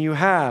vocation you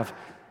have.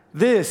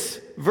 This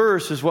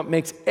verse is what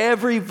makes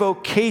every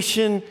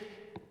vocation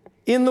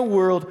in the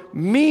world,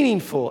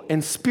 meaningful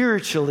and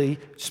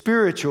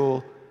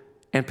spiritual,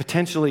 and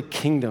potentially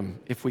kingdom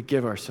if we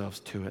give ourselves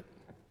to it.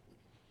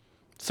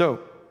 So,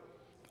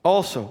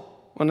 also,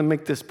 I want to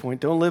make this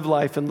point. Don't live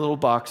life in little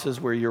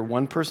boxes where you're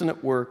one person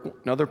at work,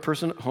 another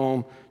person at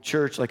home,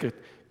 church, like a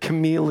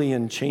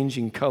chameleon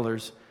changing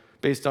colors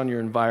based on your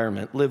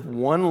environment. Live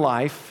one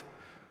life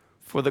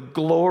for the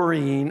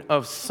glorying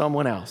of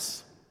someone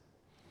else,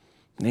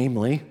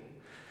 namely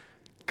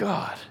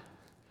God.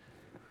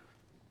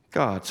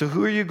 God. So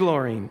who are you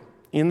glorying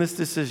in this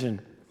decision?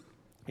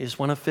 You just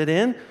want to fit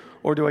in,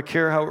 or do I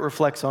care how it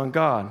reflects on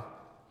God?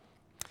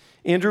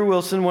 Andrew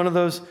Wilson, one of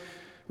those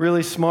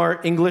really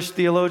smart English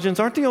theologians,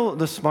 aren't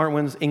the smart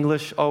ones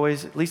English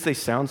always? At least they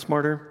sound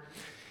smarter.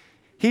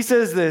 He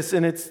says this,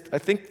 and I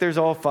think there's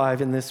all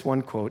 5 in this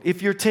one quote.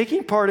 If you're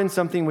taking part in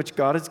something which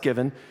God has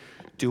given,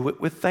 do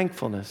it with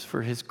thankfulness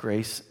for his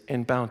grace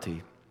and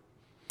bounty.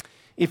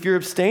 If you're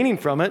abstaining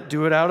from it,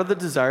 do it out of the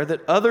desire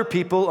that other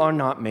people are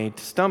not made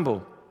to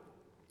stumble.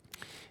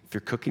 If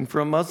you're cooking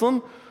for a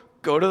Muslim,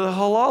 go to the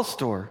halal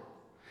store.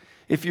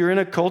 If you're in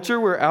a culture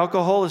where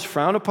alcohol is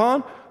frowned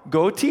upon,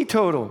 go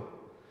teetotal.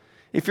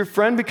 If your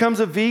friend becomes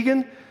a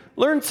vegan,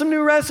 learn some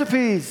new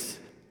recipes.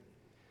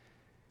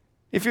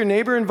 If your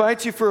neighbor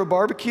invites you for a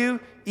barbecue,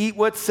 eat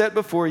what's set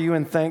before you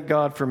and thank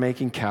God for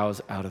making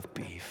cows out of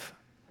beef.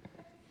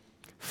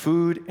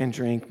 Food and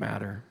drink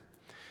matter,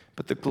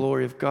 but the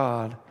glory of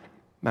God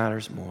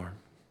matters more.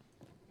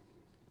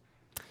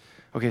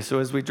 Okay, so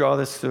as we draw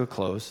this to a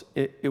close,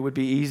 it would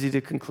be easy to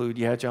conclude,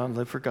 yeah, John,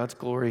 live for God's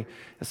glory.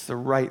 That's the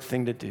right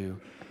thing to do.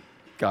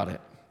 Got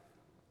it.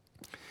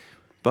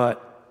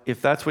 But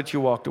if that's what you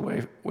walked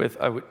away with,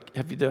 I would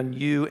have you done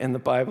you and the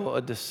Bible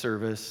a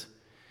disservice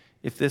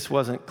if this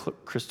wasn't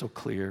crystal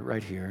clear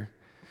right here.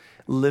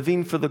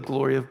 Living for the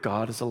glory of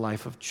God is a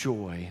life of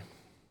joy.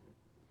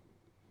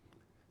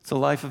 It's a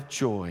life of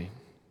joy.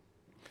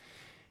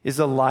 It's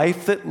a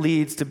life that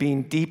leads to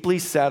being deeply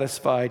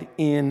satisfied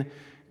in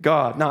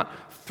God,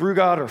 not through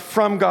God or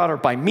from God or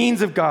by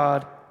means of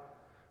God,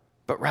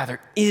 but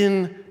rather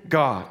in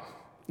God.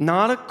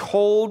 Not a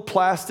cold,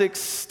 plastic,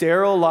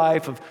 sterile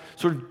life of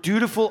sort of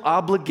dutiful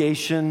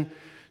obligation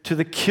to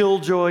the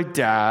killjoy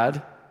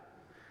dad.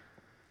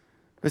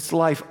 It's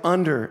life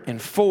under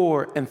and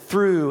for and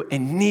through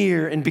and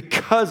near and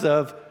because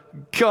of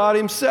God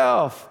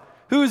himself,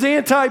 who's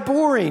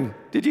anti-boring.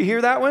 Did you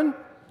hear that one?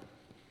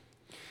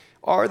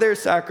 Are there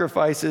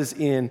sacrifices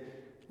in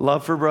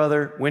love for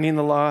brother, winning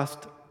the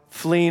lost,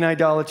 fleeing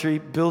idolatry,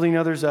 building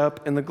others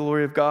up in the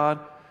glory of God?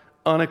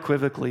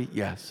 Unequivocally,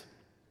 yes.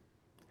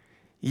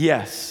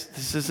 Yes,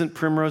 this isn't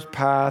Primrose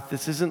Path.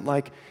 This isn't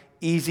like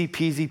easy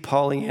peasy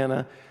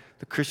Pollyanna.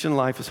 The Christian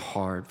life is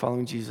hard.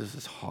 Following Jesus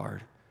is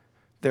hard.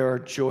 There are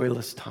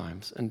joyless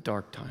times and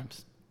dark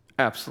times.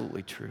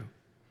 Absolutely true.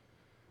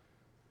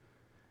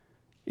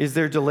 Is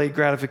there delayed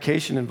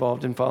gratification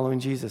involved in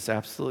following Jesus?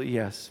 Absolutely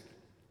yes.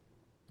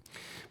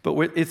 But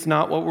it's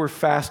not what we're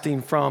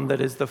fasting from that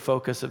is the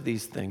focus of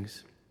these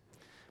things,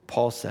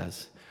 Paul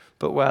says,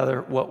 but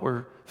rather what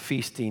we're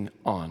feasting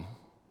on.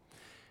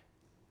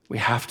 We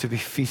have to be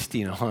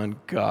feasting on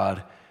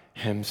God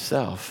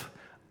himself.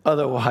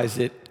 Otherwise,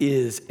 it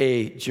is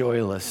a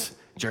joyless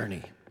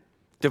journey,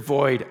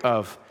 devoid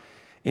of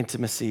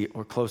intimacy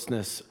or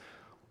closeness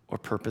or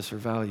purpose or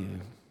value.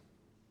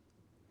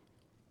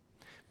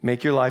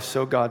 Make your life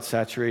so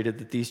God-saturated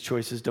that these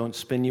choices don't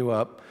spin you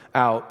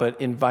out, but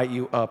invite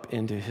you up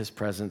into his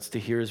presence to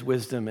hear his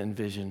wisdom and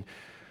vision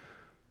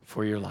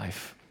for your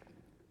life.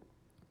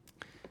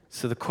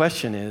 So the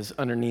question is,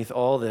 underneath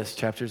all this,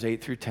 chapters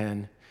 8 through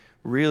 10,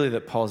 really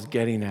that Paul's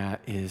getting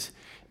at is,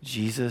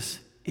 Jesus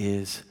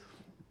is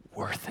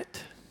worth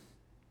it.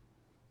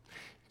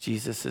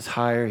 Jesus is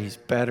higher, he's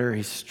better,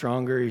 he's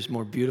stronger, he's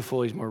more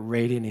beautiful, he's more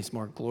radiant, he's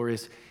more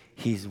glorious.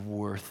 He's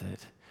worth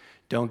it.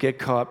 Don't get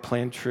caught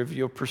playing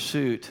Trivial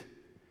Pursuit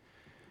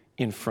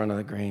in front of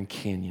the Grand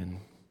Canyon.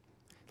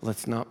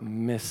 Let's not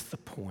miss the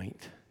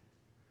point.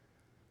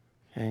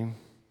 Okay?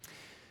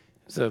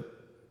 There's an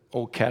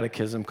old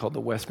catechism called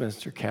the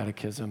Westminster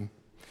Catechism,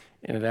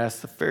 and it asks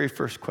the very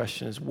first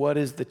question is, what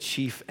is the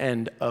chief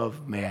end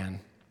of man?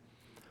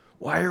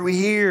 Why are we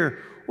here?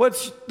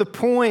 What's the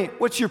point?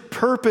 What's your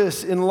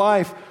purpose in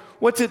life?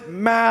 What's it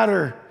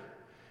matter?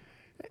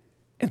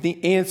 And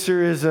the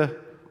answer is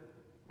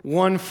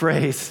one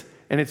phrase,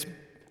 and it's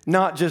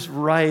not just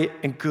right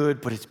and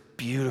good, but it's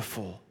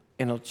beautiful,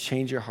 and it'll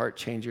change your heart,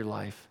 change your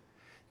life.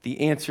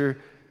 The answer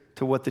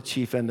to what the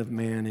chief end of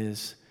man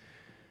is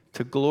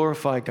to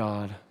glorify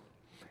God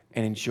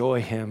and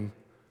enjoy him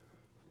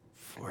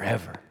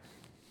forever.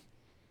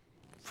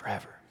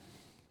 Forever.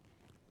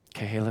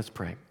 Okay, hey, let's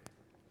pray.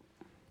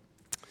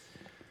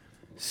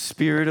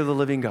 Spirit of the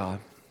living God,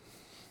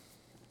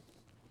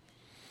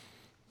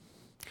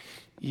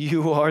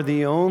 you are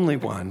the only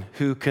one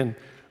who can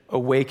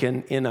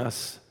awaken in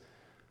us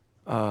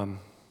a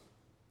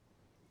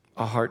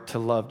heart to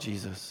love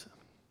Jesus.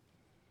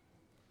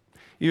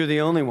 You're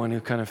the only one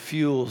who kind of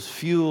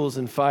fuels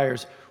and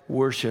fires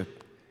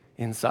worship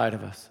inside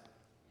of us.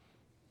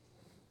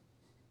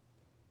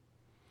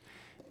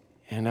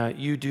 And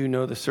you do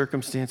know the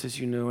circumstances.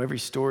 You know every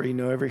story. You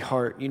know every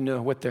heart. You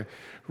know what they're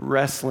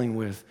wrestling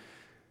with.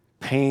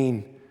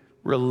 Pain,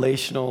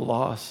 relational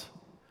loss,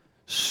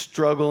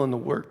 struggle in the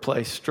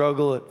workplace,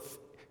 struggle at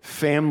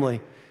family,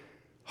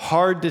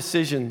 hard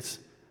decisions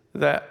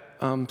that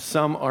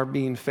some are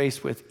being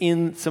faced with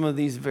in some of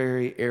these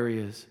very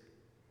areas.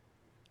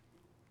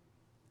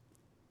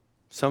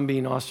 Some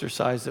being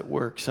ostracized at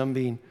work, some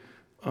being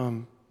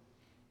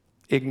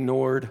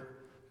ignored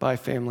by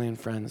family and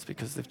friends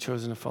because they've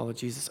chosen to follow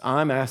Jesus.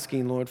 I'm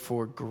asking, Lord,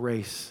 for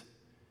grace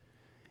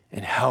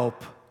and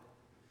help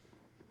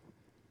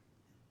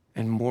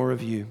and more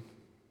of you.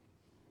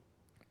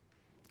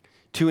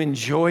 To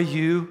enjoy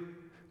you,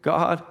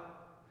 God,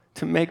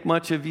 to make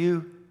much of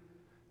you,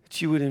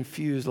 that you would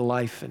infuse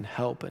life and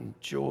help and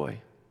joy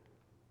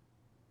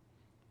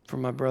for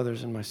my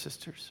brothers and my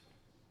sisters.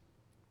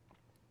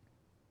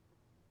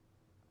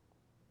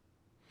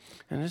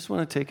 And I just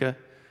want to take a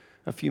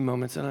few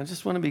moments, and I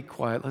just want to be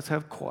quiet. Let's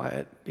have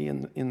quiet, be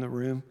in the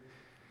room.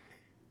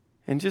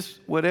 And just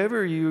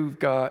whatever you've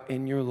got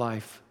in your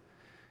life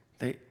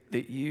that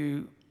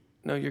you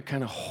know you're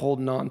kind of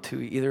holding on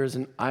to, either as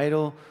an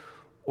idol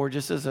or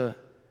just as a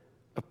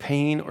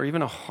pain or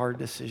even a hard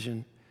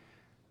decision,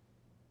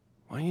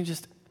 why don't you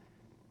just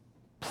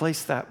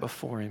place that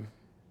before him?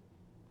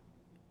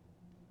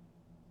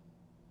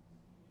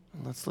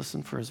 And let's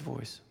listen for his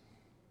voice.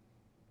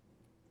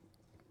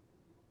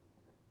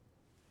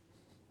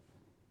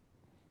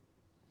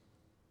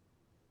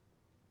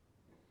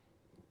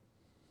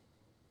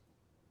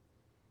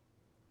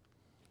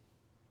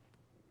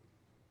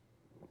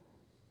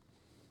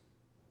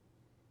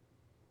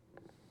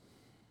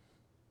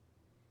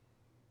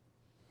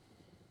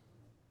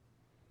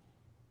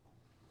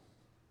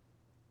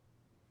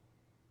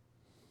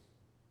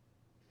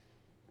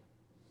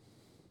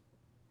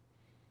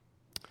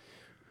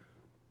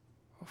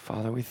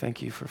 Father, we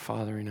thank you for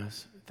fathering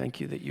us. Thank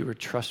you that you are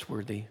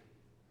trustworthy.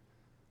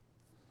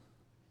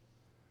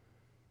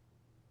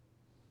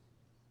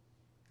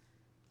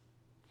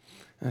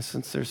 And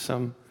since there's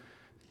some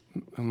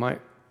who might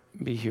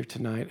be here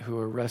tonight who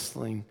are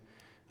wrestling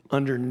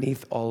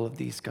underneath all of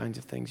these kinds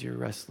of things, you're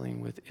wrestling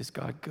with, is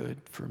God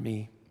good for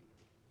me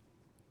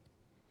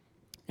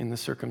in the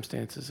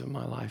circumstances of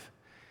my life?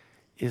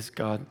 Is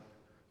God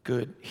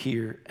good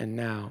here and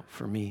now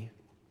for me?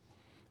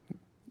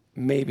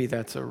 Maybe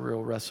that's a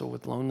real wrestle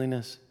with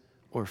loneliness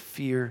or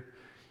fear.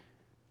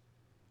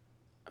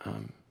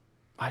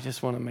 I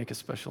just want to make a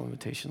special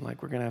invitation.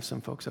 Like, we're going to have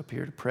some folks up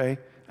here to pray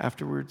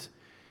afterwards.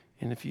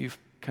 And if you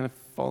kind of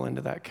fall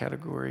into that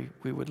category,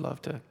 we would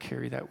love to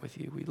carry that with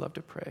you. We'd love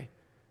to pray.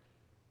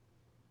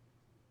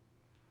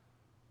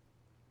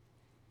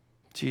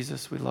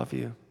 Jesus, we love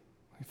you.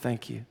 We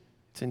thank you.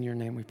 It's in your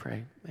name we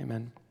pray.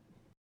 Amen.